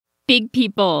Big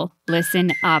people,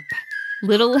 listen up.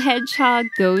 Little Hedgehog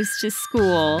Goes to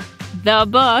School. The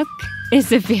book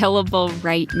is available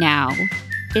right now.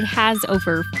 It has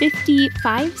over 50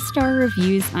 5-star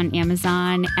reviews on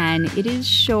Amazon, and it is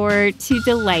sure to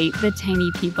delight the tiny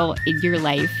people in your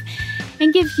life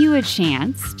and give you a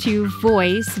chance to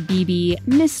voice BB,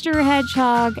 Mr.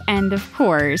 Hedgehog, and of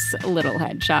course, Little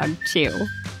Hedgehog too.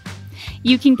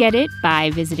 You can get it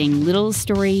by visiting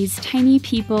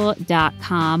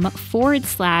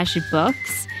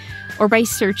littlestoriestinypeople.com/books or by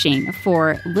searching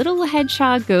for Little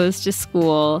Hedgehog Goes to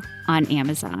School on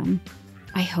Amazon.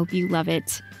 I hope you love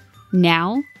it.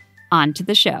 Now, on to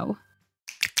the show.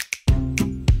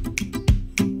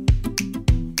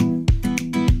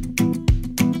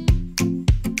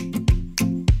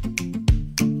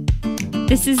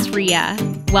 This is Rhea.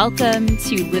 Welcome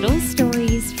to Little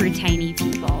Stories for Tiny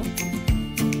People.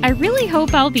 I really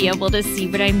hope I'll be able to see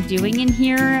what I'm doing in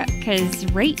here, because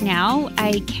right now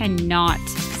I cannot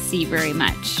see very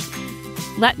much.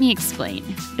 Let me explain,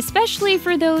 especially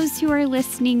for those who are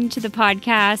listening to the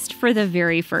podcast for the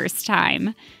very first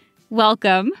time.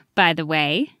 Welcome, by the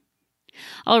way.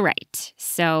 All right,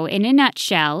 so in a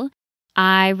nutshell,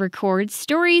 I record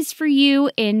stories for you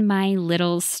in my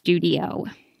little studio.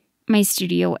 My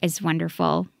studio is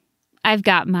wonderful. I've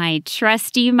got my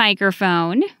trusty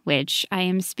microphone, which I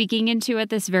am speaking into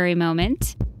at this very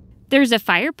moment. There's a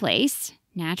fireplace,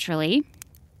 naturally.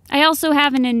 I also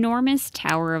have an enormous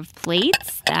tower of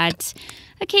plates that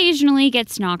occasionally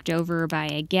gets knocked over by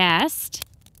a guest.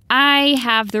 I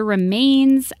have the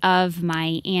remains of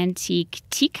my antique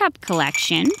teacup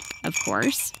collection, of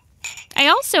course. I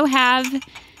also have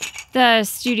the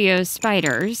studio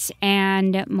spiders,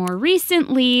 and more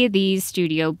recently, the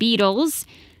studio beetles,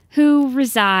 who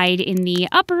reside in the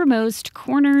uppermost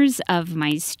corners of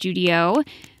my studio,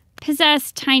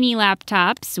 possess tiny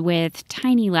laptops with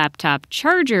tiny laptop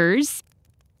chargers.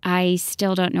 I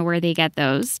still don't know where they get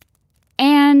those.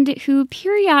 And who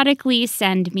periodically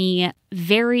send me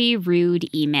very rude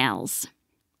emails.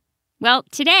 Well,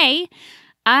 today,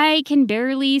 I can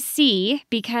barely see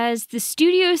because the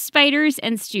studio spiders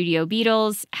and studio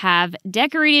beetles have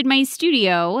decorated my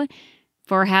studio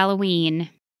for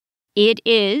Halloween. It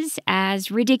is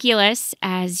as ridiculous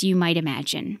as you might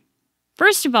imagine.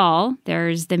 First of all,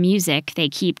 there's the music they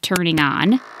keep turning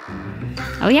on.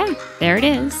 Oh yeah, there it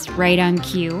is, right on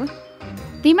cue.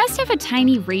 They must have a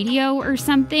tiny radio or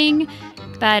something,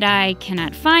 but I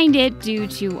cannot find it due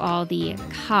to all the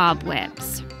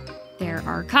cobwebs. There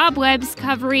are cobwebs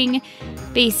covering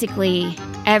basically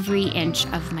every inch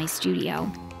of my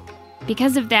studio.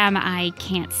 Because of them, I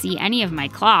can't see any of my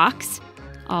clocks,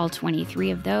 all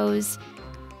 23 of those,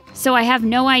 so I have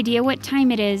no idea what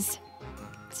time it is.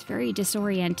 It's very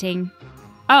disorienting.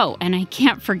 Oh, and I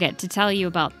can't forget to tell you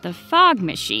about the fog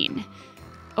machine,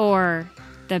 or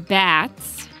the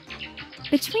bats.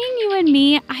 Between you and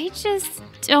me, I just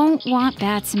don't want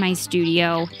bats in my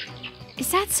studio.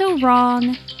 Is that so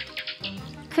wrong?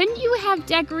 Couldn't you have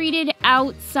decorated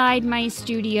outside my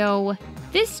studio?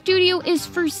 This studio is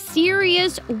for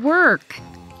serious work.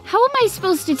 How am I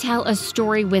supposed to tell a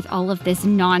story with all of this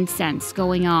nonsense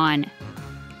going on?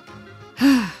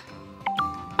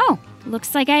 Oh,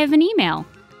 looks like I have an email.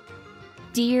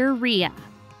 Dear Rhea,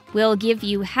 we'll give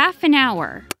you half an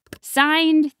hour.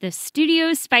 Signed, the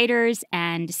Studio Spiders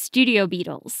and Studio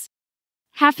Beetles.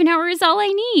 Half an hour is all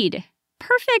I need.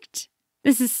 Perfect.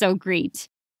 This is so great.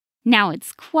 Now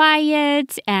it's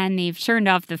quiet and they've turned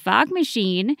off the fog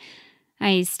machine.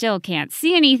 I still can't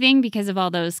see anything because of all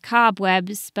those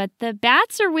cobwebs, but the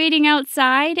bats are waiting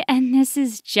outside, and this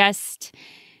is just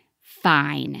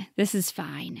fine. This is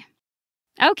fine.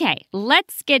 Okay,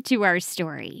 let's get to our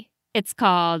story. It's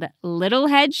called Little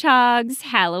Hedgehog's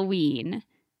Halloween.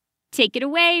 Take it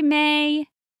away, May.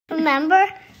 Remember,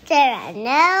 there are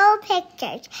no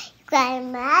pictures. You gotta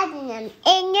imagine them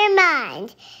in your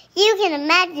mind. You can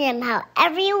imagine them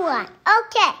however you want.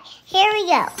 Okay, here we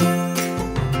go.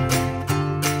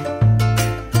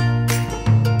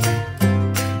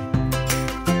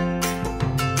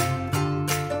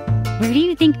 Where do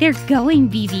you think they're going,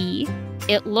 BB?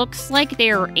 It looks like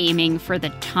they're aiming for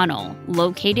the tunnel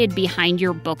located behind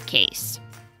your bookcase.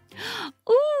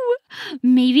 Ooh,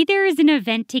 maybe there is an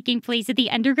event taking place at the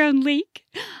underground lake.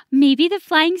 Maybe the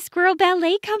Flying Squirrel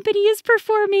Ballet Company is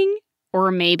performing.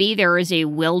 Or maybe there is a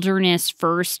wilderness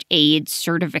first aid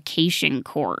certification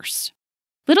course.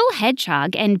 Little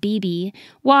Hedgehog and BB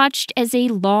watched as a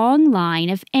long line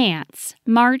of ants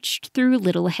marched through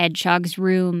Little Hedgehog's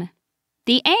room.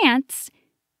 The ants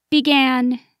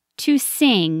began to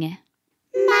sing.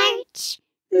 March,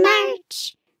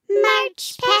 march,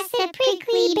 march past the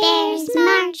prickly bears,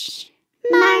 march.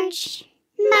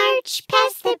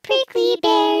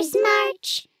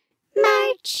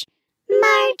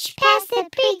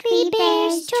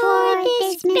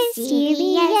 this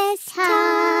mysterious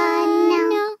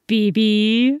tunnel.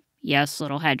 Bibi? Yes,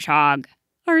 little hedgehog.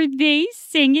 Are they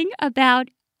singing about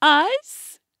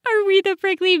us? Are we the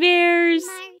prickly bears?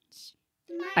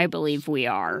 I believe we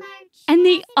are. And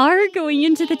they are going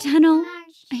into the tunnel.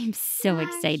 I am so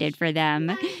excited for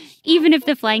them, even if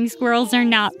the flying squirrels are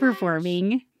not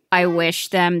performing. I wish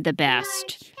them the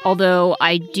best, although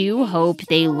I do hope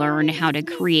they learn how to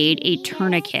create a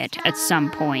tourniquet at some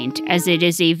point, as it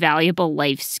is a valuable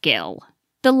life skill.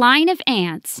 The line of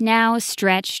ants now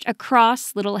stretched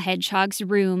across Little Hedgehog's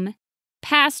room,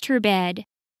 past her bed,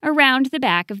 around the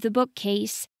back of the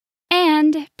bookcase,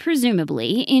 and,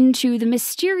 presumably, into the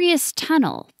mysterious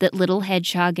tunnel that Little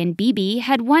Hedgehog and Bibi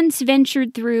had once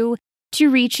ventured through to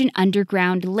reach an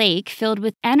underground lake filled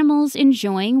with animals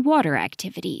enjoying water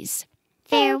activities.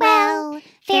 Farewell,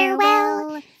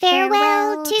 farewell,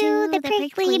 farewell to the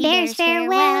prickly bears,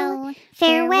 farewell,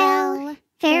 farewell,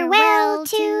 farewell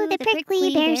to the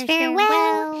prickly bears,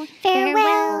 farewell,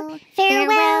 farewell,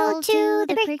 farewell to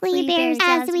the prickly bears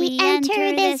as we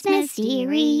enter this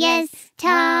mysterious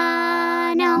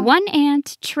tunnel. One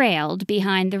ant trailed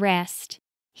behind the rest.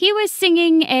 He was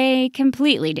singing a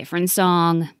completely different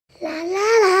song. La la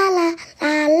la la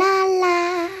la la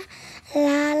la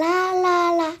la la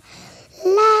la la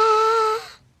la.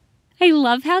 I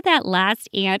love how that last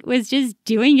ant was just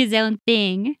doing his own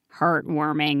thing.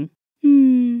 Heartwarming.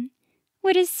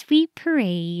 What a sweet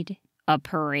parade. A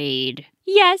parade.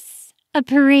 Yes, a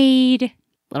parade.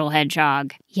 Little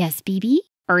Hedgehog. Yes, Bibi?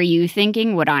 Are you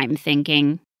thinking what I'm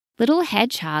thinking? Little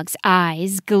Hedgehog's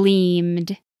eyes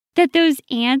gleamed. That those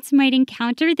ants might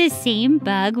encounter the same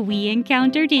bug we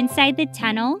encountered inside the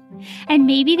tunnel. And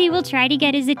maybe they will try to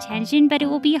get his attention, but it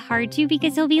will be hard to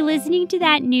because he'll be listening to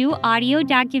that new audio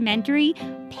documentary,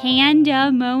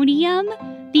 Pandemonium,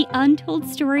 the untold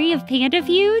story of panda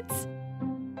feuds.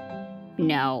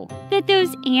 No. That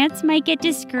those ants might get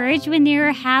discouraged when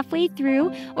they're halfway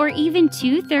through or even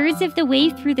 2/3 of the way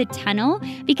through the tunnel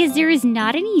because there is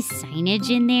not any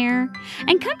signage in there.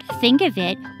 And come to think of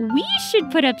it, we should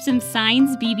put up some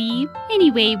signs, Bibi.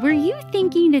 Anyway, were you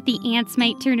thinking that the ants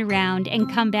might turn around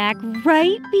and come back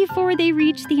right before they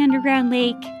reach the underground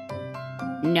lake?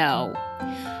 No.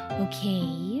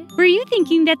 Okay. Were you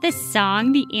thinking that the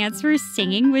song the ants were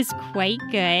singing was quite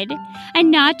good? And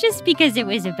not just because it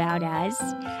was about us?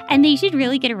 And they should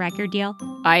really get a record deal?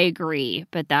 I agree,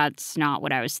 but that's not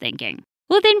what I was thinking.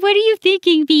 Well, then what are you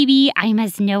thinking, Bibi? I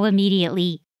must know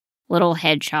immediately. Little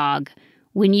Hedgehog,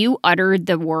 when you uttered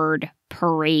the word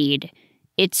parade,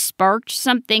 it sparked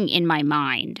something in my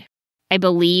mind. I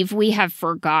believe we have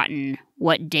forgotten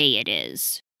what day it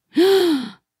is.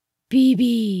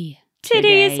 Bibi.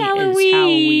 Today is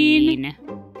Halloween.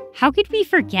 How could we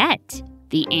forget?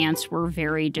 The ants were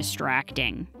very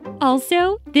distracting.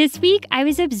 Also, this week I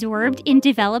was absorbed in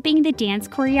developing the dance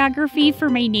choreography for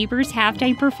my neighbor's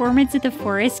halftime performance at the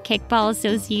Forest Kickball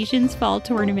Association's fall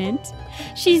tournament.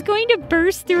 She's going to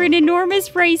burst through an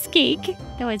enormous rice cake.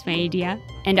 That was my idea.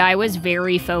 And I was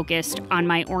very focused on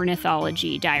my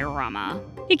ornithology diorama.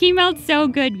 It came out so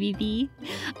good, Bibi.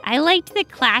 I liked the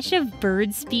clash of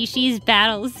bird species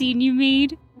battle scene you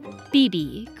made.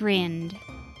 Bibi grinned.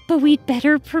 But we'd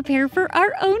better prepare for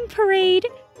our own parade.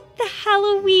 The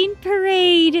Halloween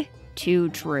parade. Too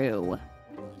true.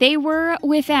 They were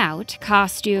without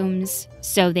costumes,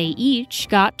 so they each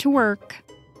got to work.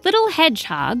 Little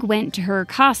Hedgehog went to her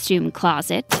costume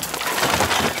closet.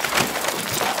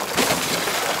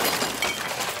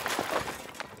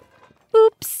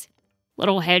 Oops.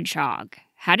 Little Hedgehog,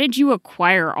 how did you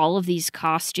acquire all of these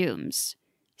costumes?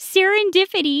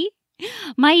 Serendipity.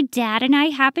 My dad and I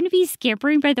happened to be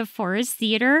scampering by the Forest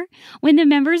Theater when the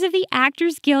members of the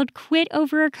Actors Guild quit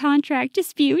over a contract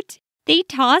dispute. They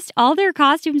tossed all their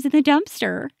costumes in the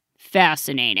dumpster.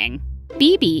 Fascinating.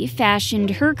 Bibi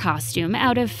fashioned her costume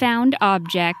out of found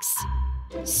objects.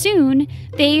 Soon,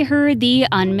 they heard the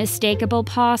unmistakable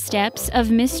paw steps of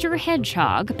Mr.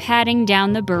 Hedgehog padding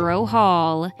down the burrow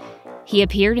hall. He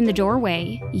appeared in the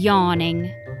doorway,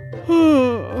 yawning.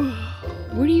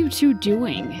 What are you two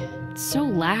doing? It's so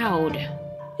loud.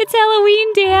 It's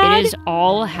Halloween, Dad. It is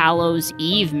All Hallows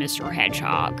Eve, Mr.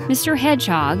 Hedgehog. Mr.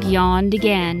 Hedgehog yawned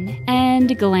again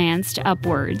and glanced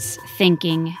upwards,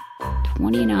 thinking,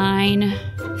 29,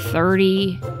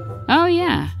 30. Oh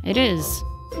yeah, it is.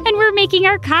 And we're making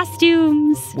our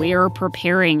costumes. We're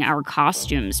preparing our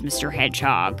costumes, Mr.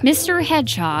 Hedgehog. Mr.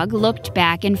 Hedgehog looked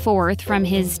back and forth from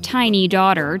his tiny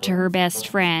daughter to her best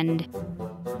friend.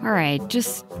 All right,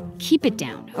 just keep it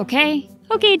down, okay?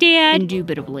 Okay, Dad.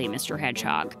 Indubitably, Mr.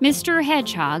 Hedgehog. Mr.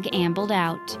 Hedgehog ambled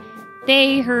out.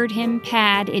 They heard him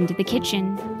pad into the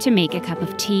kitchen to make a cup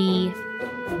of tea.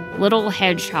 Little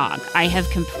Hedgehog, I have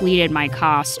completed my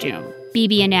costume,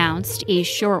 BB announced a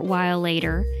short while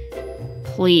later.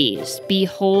 Please,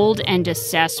 behold and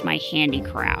assess my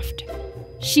handicraft.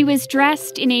 She was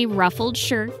dressed in a ruffled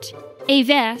shirt, a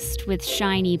vest with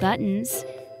shiny buttons,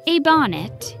 a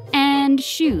bonnet, and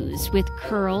shoes with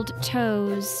curled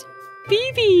toes.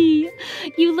 BB,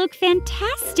 you look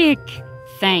fantastic.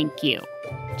 Thank you.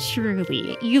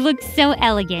 Truly, you look so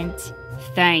elegant.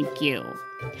 Thank you.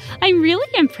 I'm really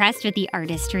impressed with the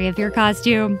artistry of your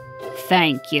costume.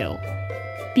 Thank you.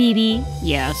 BB?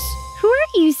 Yes? Who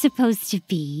are you supposed to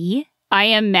be? I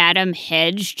am Madame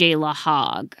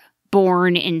Hedgehog,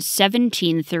 born in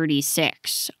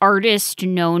 1736, artist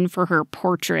known for her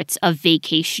portraits of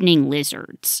vacationing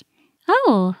lizards.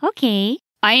 Oh, okay.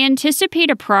 I anticipate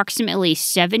approximately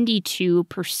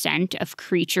 72% of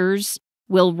creatures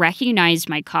will recognize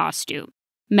my costume.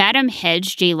 Madame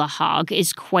Hedgehog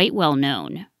is quite well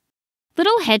known.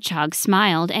 Little Hedgehog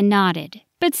smiled and nodded,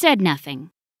 but said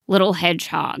nothing. Little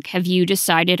Hedgehog, have you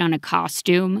decided on a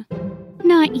costume?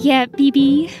 Not yet,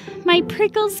 BB. My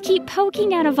prickles keep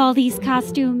poking out of all these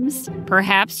costumes.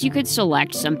 Perhaps you could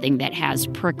select something that has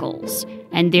prickles,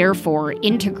 and therefore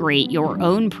integrate your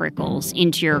own prickles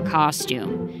into your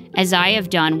costume, as I have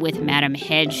done with Madame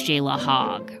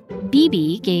Hedgehog.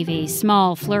 BB gave a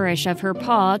small flourish of her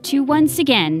paw to once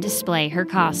again display her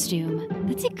costume.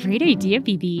 That's a great idea,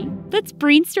 BB. Let's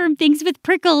brainstorm things with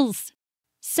prickles.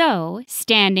 So,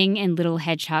 standing in Little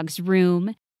Hedgehog's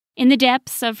room, in the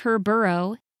depths of her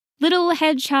burrow, Little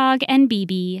Hedgehog and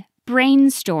BB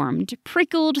brainstormed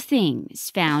prickled things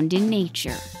found in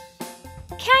nature.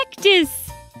 Cactus!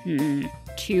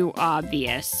 Too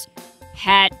obvious.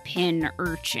 Hatpin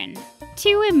urchin.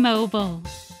 Too immobile.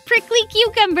 Prickly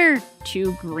cucumber.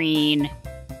 Too green.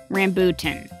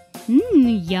 Rambutan.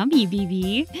 Yummy,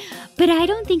 BB. But I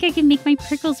don't think I can make my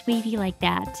prickles wavy like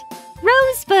that.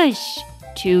 Rosebush.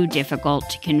 Too difficult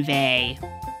to convey.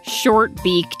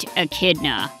 Short-beaked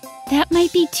echidna. That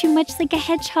might be too much like a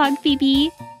hedgehog,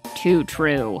 BB. Too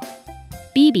true.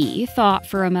 BB thought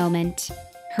for a moment.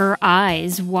 Her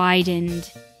eyes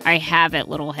widened. I have it,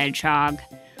 Little Hedgehog.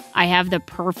 I have the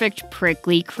perfect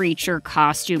prickly creature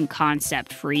costume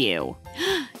concept for you.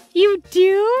 You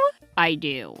do? I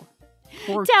do.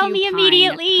 Tell me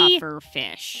immediately. Puffer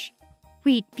fish.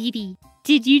 Wait, BB,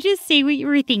 did you just say what you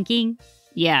were thinking?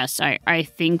 Yes, I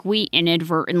think we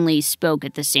inadvertently spoke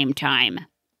at the same time.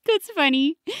 That's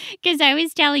funny, because I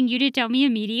was telling you to tell me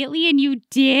immediately and you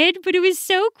did, but it was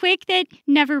so quick that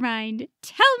never mind.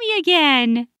 Tell me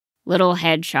again. Little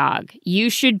Hedgehog, you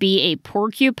should be a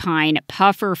porcupine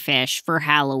pufferfish for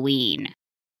Halloween.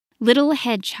 Little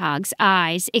Hedgehog's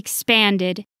eyes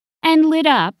expanded and lit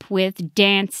up with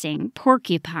dancing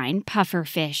porcupine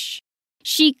pufferfish.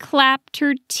 She clapped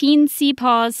her teensy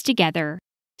paws together,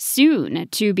 soon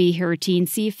to be her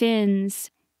teensy fins.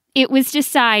 It was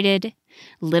decided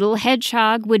Little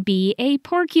Hedgehog would be a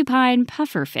porcupine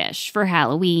pufferfish for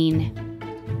Halloween.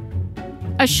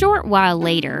 A short while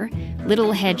later,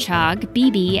 Little Hedgehog,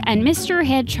 BB, and Mr.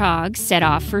 Hedgehog set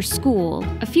off for school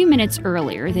a few minutes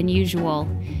earlier than usual.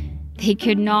 They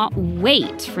could not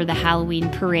wait for the Halloween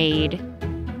parade.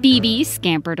 BB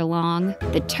scampered along,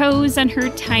 the toes on her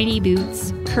tiny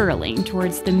boots curling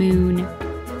towards the moon.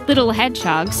 Little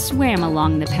Hedgehog swam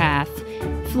along the path,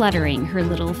 fluttering her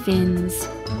little fins.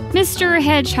 Mr.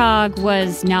 Hedgehog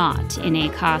was not in a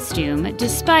costume,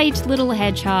 despite Little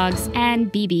Hedgehog's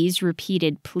and BB's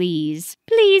repeated pleas.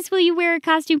 Please, will you wear a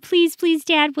costume? Please, please,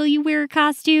 Dad, will you wear a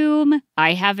costume?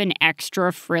 I have an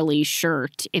extra frilly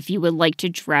shirt if you would like to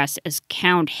dress as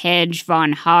Count Hedge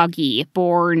von Hoggy,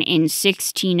 born in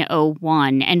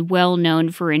 1601 and well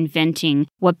known for inventing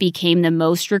what became the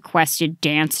most requested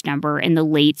dance number in the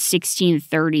late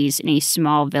 1630s in a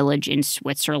small village in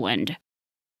Switzerland.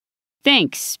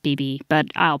 Thanks, BB, but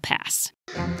I'll pass.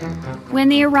 When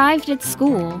they arrived at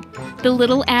school, the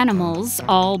little animals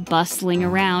all bustling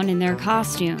around in their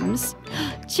costumes.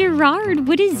 Gerard,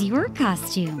 what is your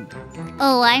costume?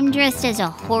 Oh, I'm dressed as a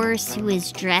horse who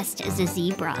is dressed as a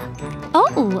zebra.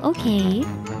 Oh, okay.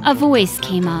 A voice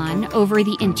came on over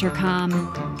the intercom.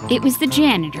 It was the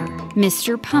janitor,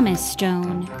 Mr. Pumice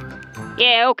Stone.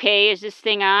 Yeah, okay, is this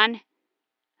thing on?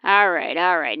 All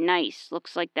right, nice.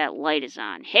 Looks like that light is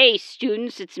on. Hey,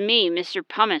 students, it's me, Mr.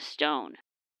 Pumice Stone.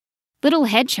 Little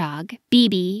Hedgehog,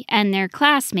 BB, and their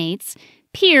classmates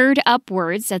peered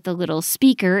upwards at the little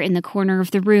speaker in the corner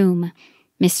of the room.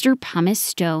 Mr. Pumice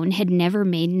Stone had never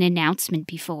made an announcement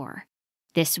before.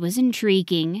 This was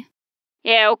intriguing.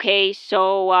 Yeah, okay,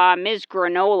 so, Ms.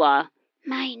 Granola.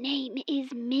 My name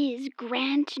is Ms.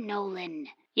 Grant Nolan.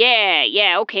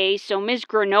 Yeah, okay, so Miss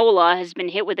Granola has been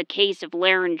hit with a case of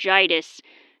laryngitis,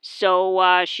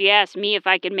 so she asked me if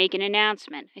I could make an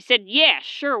announcement. I said, yeah,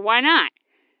 sure, why not?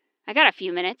 I got a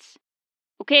few minutes.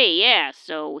 Okay, yeah,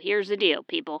 so here's the deal,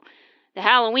 people. The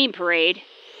Halloween parade...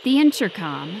 The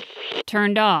intercom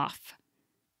turned off.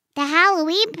 The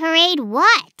Halloween parade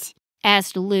what?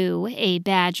 Asked Lou, a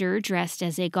badger dressed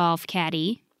as a golf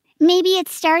caddy. Maybe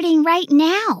it's starting right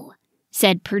now,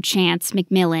 said Perchance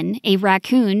Macmillan, a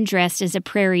raccoon dressed as a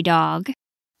prairie dog.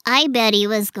 I bet he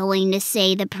was going to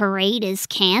say the parade is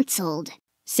canceled,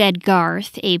 said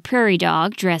Garth, a prairie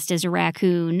dog dressed as a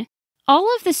raccoon. All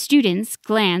of the students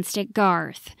glanced at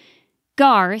Garth.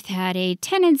 Garth had a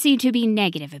tendency to be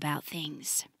negative about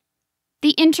things.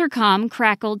 The intercom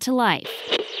crackled to life.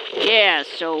 Yeah,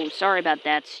 so sorry about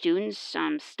that, students.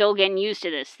 I'm still getting used to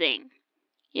this thing.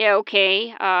 Yeah,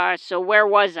 okay, so where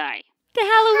was I? The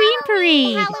Halloween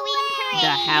parade! The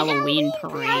Halloween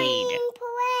parade.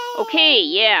 Okay,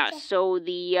 yeah, so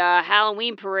the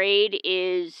Halloween parade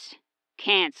is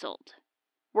canceled.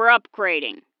 We're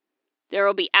upgrading.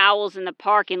 There'll be owls in the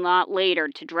parking lot later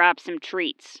to drop some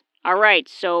treats. Alright,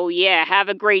 so yeah, have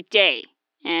a great day.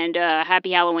 And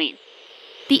happy Halloween.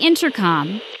 The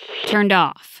intercom turned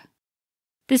off.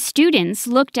 The students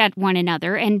looked at one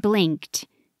another and blinked.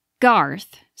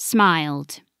 Garth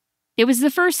smiled. It was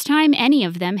the first time any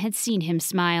of them had seen him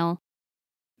smile.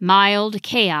 Mild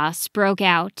chaos broke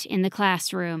out in the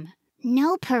classroom.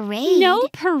 No parade? No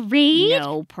parade?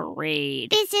 No parade.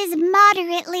 This is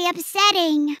moderately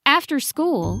upsetting. After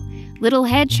school, Little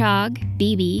Hedgehog,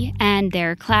 BB, and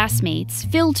their classmates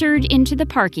filtered into the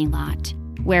parking lot,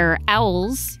 where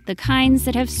owls, the kinds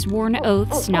that have sworn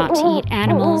oaths not to eat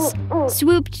animals,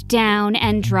 swooped down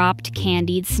and dropped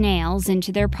candied snails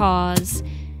into their paws.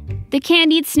 The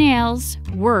candied snails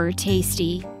were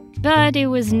tasty, but it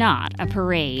was not a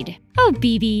parade. Oh,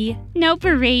 BB, no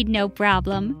parade, no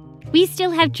problem. We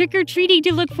still have trick-or-treating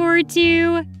to look forward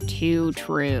to. Too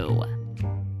true.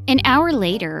 An hour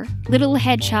later, Little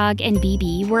Hedgehog and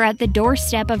BB were at the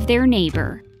doorstep of their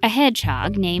neighbor, a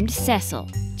hedgehog named Cecil.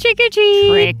 Trick-or-treat!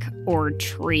 Trick or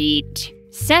treat.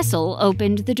 Cecil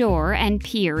opened the door and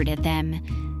peered at them.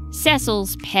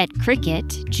 Cecil's pet cricket,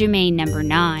 Jermaine No.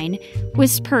 9,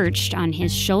 was perched on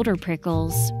his shoulder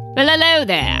prickles. Well, hello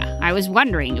there. I was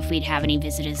wondering if we'd have any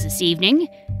visitors this evening.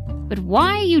 But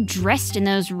why are you dressed in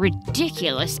those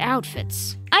ridiculous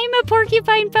outfits? I'm a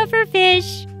porcupine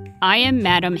pufferfish. I am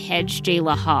Madame Hedge de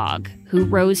la Hog, who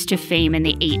rose to fame in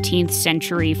the 18th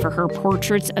century for her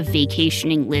portraits of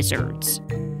vacationing lizards.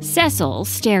 Cecil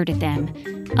stared at them,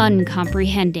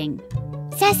 uncomprehending.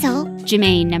 Cecil,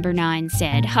 Jermaine No. 9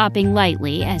 said, hopping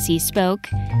lightly as he spoke.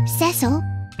 Cecil,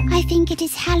 I think it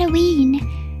is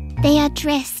Halloween. They are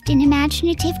dressed in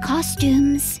imaginative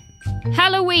costumes.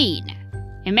 Halloween!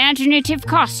 Imaginative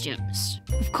costumes.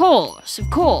 Of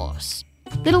course.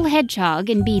 Little Hedgehog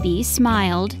and BB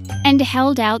smiled and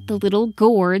held out the little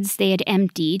gourds they had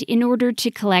emptied in order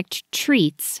to collect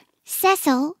treats.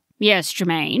 Cecil? Yes,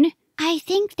 Jermaine? I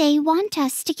think they want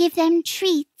us to give them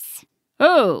treats.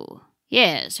 Oh,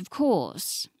 yes, of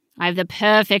course. I have the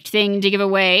perfect thing to give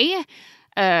away.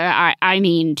 I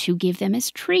mean to give them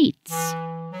as treats.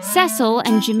 Cecil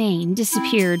and Jermaine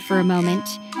disappeared for a moment.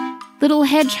 Little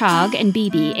Hedgehog and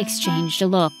BB exchanged a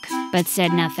look, but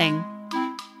said nothing.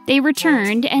 They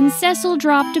returned, and Cecil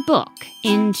dropped a book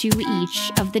into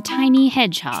each of the tiny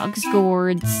hedgehog's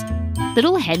gourds.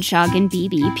 Little Hedgehog and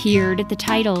BB peered at the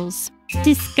titles.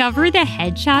 Discover the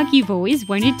hedgehog you've always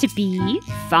wanted to be.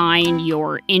 Find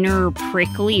your inner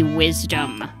prickly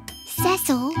wisdom.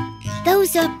 Cecil,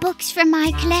 those are books from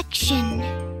my collection.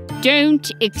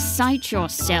 Don't excite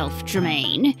yourself,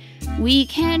 Jermaine. We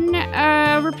can,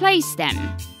 replace them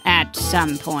at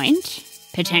some point,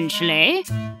 potentially.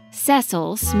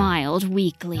 Cecil smiled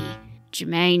weakly.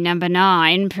 Jermaine No.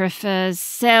 9 prefers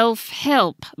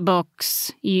self-help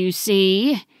books, you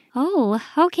see. Oh,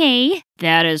 okay.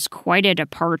 That is quite a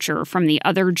departure from the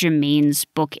other Jermaine's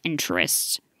book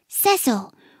interests.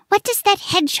 Cecil, what does that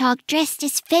hedgehog dressed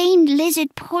as famed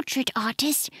lizard portrait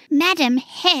artist, Madame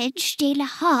Hedge de la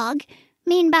Hog,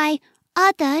 mean by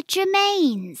other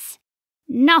Jermaines?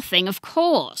 Nothing, of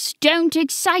course. Don't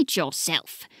excite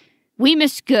yourself. We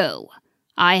must go.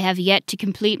 I have yet to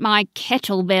complete my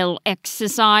kettlebell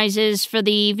exercises for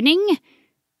the evening.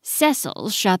 Cecil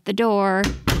shut the door.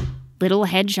 Little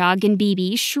Hedgehog and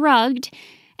BB shrugged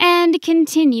and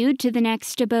continued to the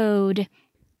next abode.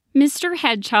 Mr.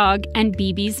 Hedgehog and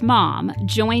BB's mom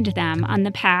joined them on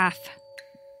the path.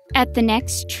 At the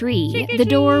next tree, the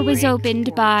door was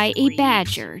opened by a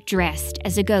badger dressed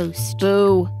as a ghost.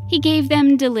 Boo! He gave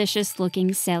them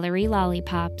delicious-looking celery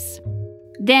lollipops.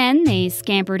 Then they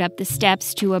scampered up the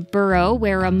steps to a burrow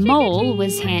where a mole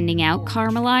was handing out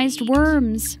caramelized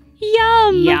worms.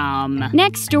 Yum! Yum.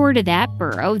 Next door to that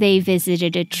burrow, they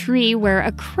visited a tree where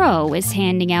a crow was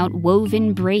handing out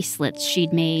woven bracelets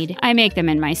she'd made. I make them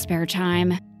in my spare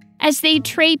time. As they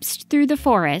traipsed through the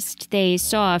forest, they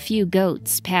saw a few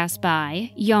goats pass by,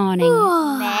 yawning.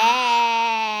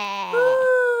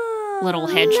 Little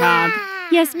Hedgehog.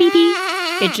 Yes, Bibi?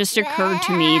 It just occurred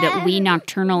to me that we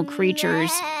nocturnal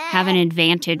creatures have an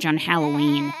advantage on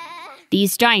Halloween.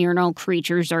 These diurnal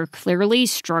creatures are clearly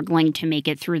struggling to make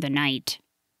it through the night.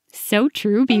 So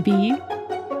true, Bibi.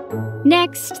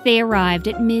 Next, they arrived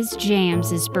at Ms.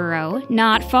 Jams's burrow,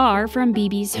 not far from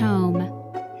Bibi's home.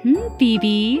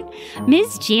 Bibi,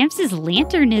 Ms. Jams's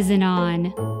lantern isn't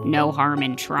on. No harm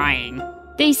in trying.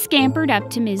 They scampered up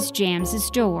to Ms. Jams's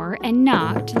door and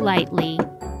knocked lightly.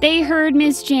 They heard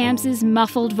Ms. Jams's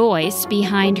muffled voice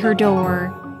behind her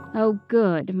door. Oh,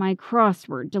 good, my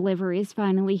crossword delivery is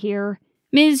finally here.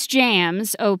 Ms.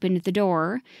 Jams opened the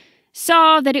door,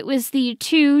 saw that it was the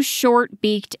two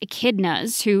short-beaked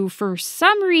echidnas who, for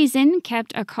some reason,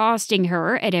 kept accosting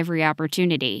her at every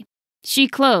opportunity. She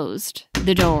closed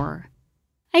the door.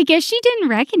 I guess she didn't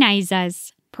recognize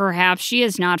us. Perhaps she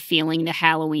is not feeling the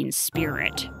Halloween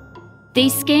spirit. They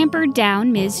scampered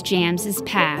down Ms. Jams's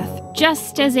path,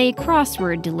 just as a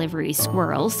crossword delivery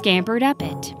squirrel scampered up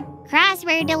it.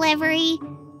 Crossword delivery.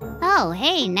 Oh,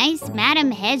 hey, nice Madam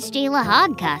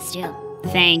Hedgehog costume.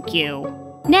 Thank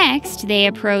you. Next, they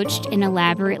approached an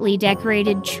elaborately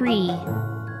decorated tree.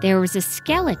 There was a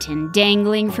skeleton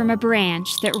dangling from a branch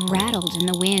that rattled in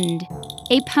the wind.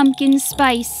 A pumpkin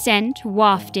spice scent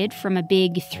wafted from a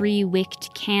big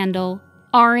 3-wicked candle.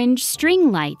 Orange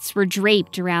string lights were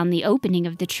draped around the opening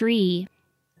of the tree.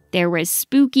 There was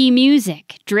spooky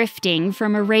music drifting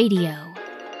from a radio.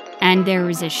 And there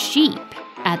was a sheep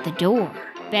at the door.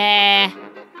 Bah!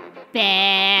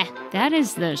 Bah! That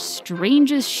is the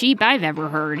strangest sheep I've ever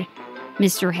heard,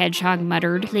 Mr. Hedgehog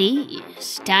muttered.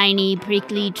 Please, tiny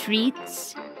prickly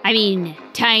treats.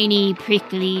 Tiny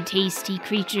prickly tasty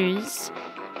creatures.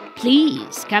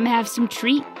 Please, come have some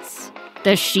treats,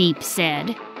 the sheep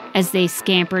said as they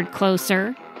scampered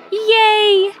closer.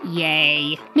 Yay!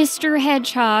 Yay! Mr.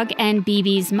 Hedgehog and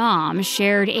Bibi's mom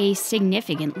shared a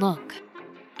significant look.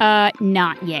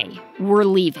 Not yay. We're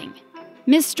leaving.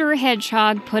 Mr.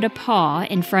 Hedgehog put a paw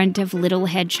in front of Little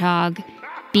Hedgehog.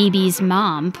 Bibi's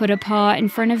mom put a paw in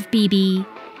front of Bibi.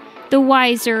 The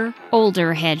wiser,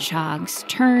 older hedgehogs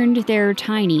turned their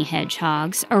tiny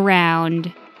hedgehogs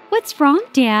around. What's wrong,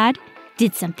 Dad?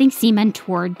 Did something seem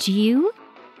untoward to you?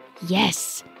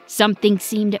 Yes, something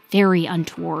seemed very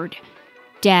untoward,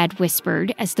 Dad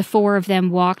whispered as the four of them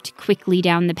walked quickly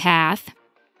down the path.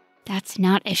 That's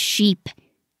not a sheep.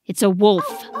 It's a wolf.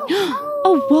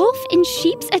 A wolf in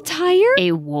sheep's attire?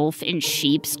 A wolf in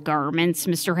sheep's garments,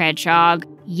 Mr. Hedgehog?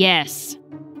 Yes.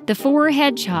 The four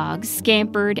hedgehogs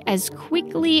scampered as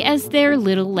quickly as their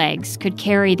little legs could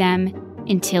carry them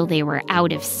until they were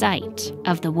out of sight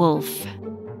of the wolf.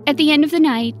 At the end of the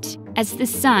night, as the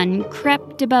sun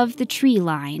crept above the tree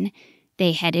line,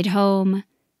 they headed home.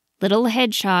 Little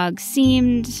Hedgehog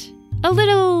seemed a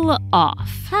little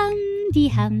off.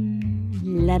 Hum-de-hum.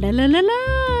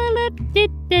 La-la-la-la-la.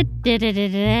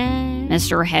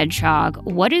 Mr. Hedgehog,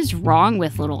 what is wrong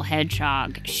with Little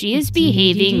Hedgehog? She is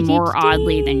behaving more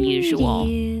oddly than usual.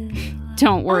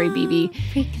 Don't worry, Bibi.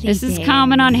 This is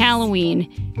common on Halloween.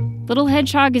 Little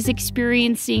Hedgehog is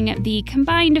experiencing the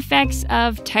combined effects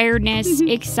of tiredness,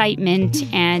 excitement,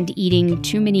 and eating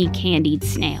too many candied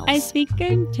snails. I think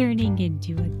I'm turning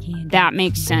into a candy. That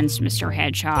makes sense, Mr.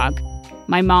 Hedgehog.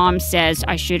 My mom says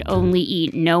I should only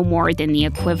eat no more than the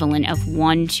equivalent of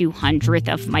 1/200th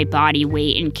of my body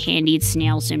weight in candied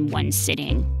snails in one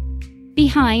sitting.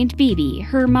 Behind Bibi,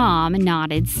 her mom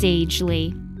nodded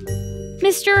sagely.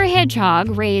 Mr. Hedgehog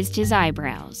raised his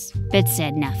eyebrows, but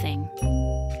said nothing.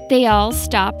 They all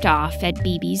stopped off at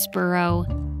Bibi's burrow.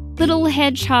 Little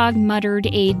Hedgehog muttered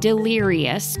a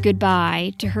delirious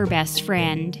goodbye to her best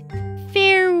friend.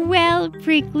 Farewell,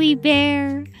 Prickly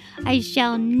Bear. I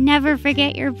shall never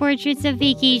forget your portraits of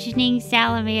vacationing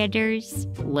salamanders.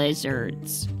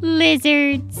 Lizards.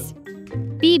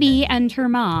 Bibi and her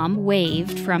mom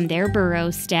waved from their burrow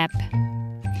step.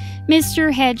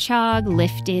 Mr. Hedgehog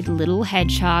lifted Little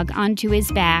Hedgehog onto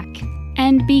his back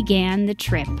and began the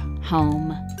trip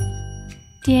home.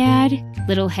 Dad,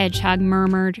 Little Hedgehog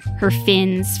murmured, her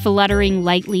fins fluttering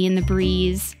lightly in the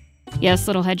breeze. Yes,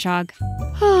 Little Hedgehog.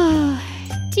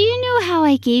 Do you know how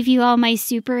I gave you all my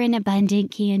super and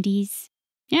abundant candies?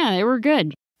 Yeah, they were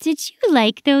good. Did you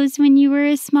like those when you were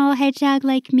a small hedgehog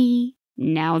like me?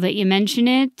 Now that you mention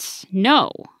it,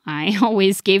 no. I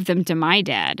always gave them to my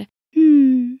dad.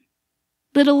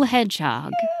 Little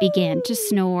Hedgehog began to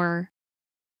snore.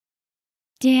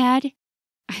 Dad,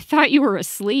 I thought you were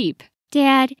asleep.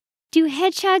 Dad, do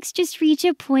hedgehogs just reach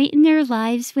a point in their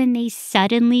lives when they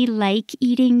suddenly like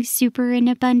eating super and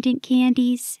abundant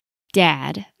candies?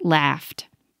 Dad laughed.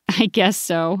 I guess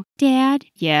so. Dad?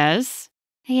 Yes?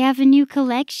 I have a new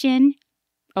collection.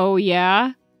 Oh,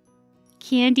 yeah?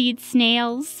 Candied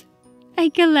snails. I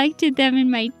collected them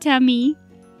in my tummy.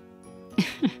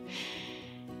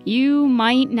 You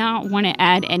might not want to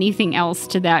add anything else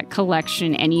to that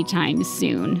collection anytime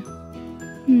soon.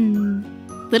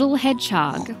 Little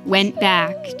Hedgehog went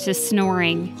back to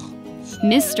snoring.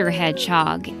 Mr.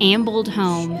 Hedgehog ambled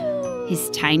home, his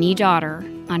tiny daughter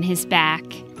on his back.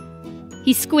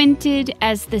 He squinted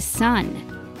as the sun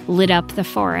lit up the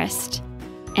forest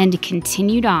and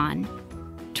continued on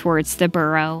towards the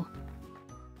burrow.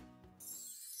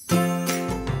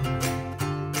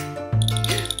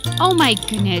 Oh my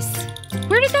goodness,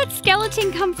 where did that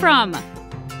skeleton come from?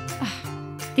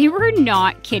 They were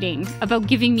not kidding about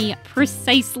giving me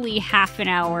precisely half an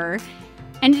hour,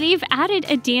 and they've added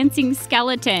a dancing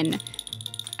skeleton.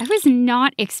 I was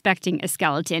not expecting a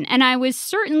skeleton, and I was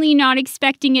certainly not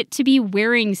expecting it to be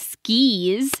wearing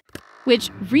skis,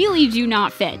 which really do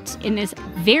not fit in this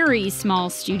very small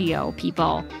studio,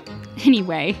 people.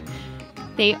 Anyway,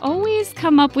 they always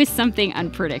come up with something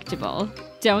unpredictable,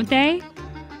 don't they?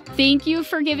 Thank you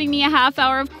for giving me a half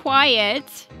hour of quiet.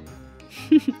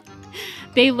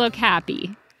 They look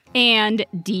happy and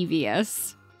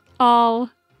devious. All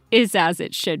is as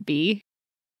it should be.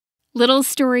 Little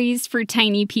Stories for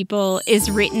Tiny People is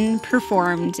written,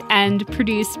 performed, and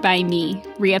produced by me,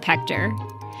 Rhea Pector.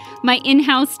 My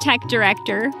in-house tech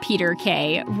director, Peter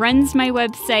Kay, runs my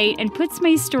website and puts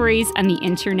my stories on the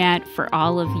internet for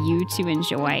all of you to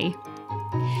enjoy.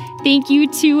 Thank you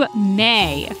to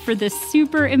May for the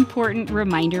super important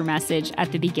reminder message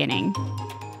at the beginning.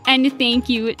 And thank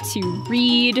you to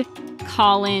Reed,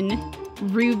 Colin,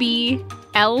 Ruby,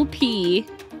 LP,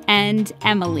 and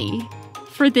Emily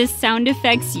for the sound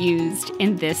effects used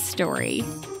in this story.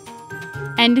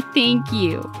 And thank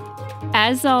you,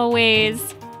 as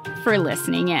always, for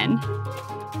listening in.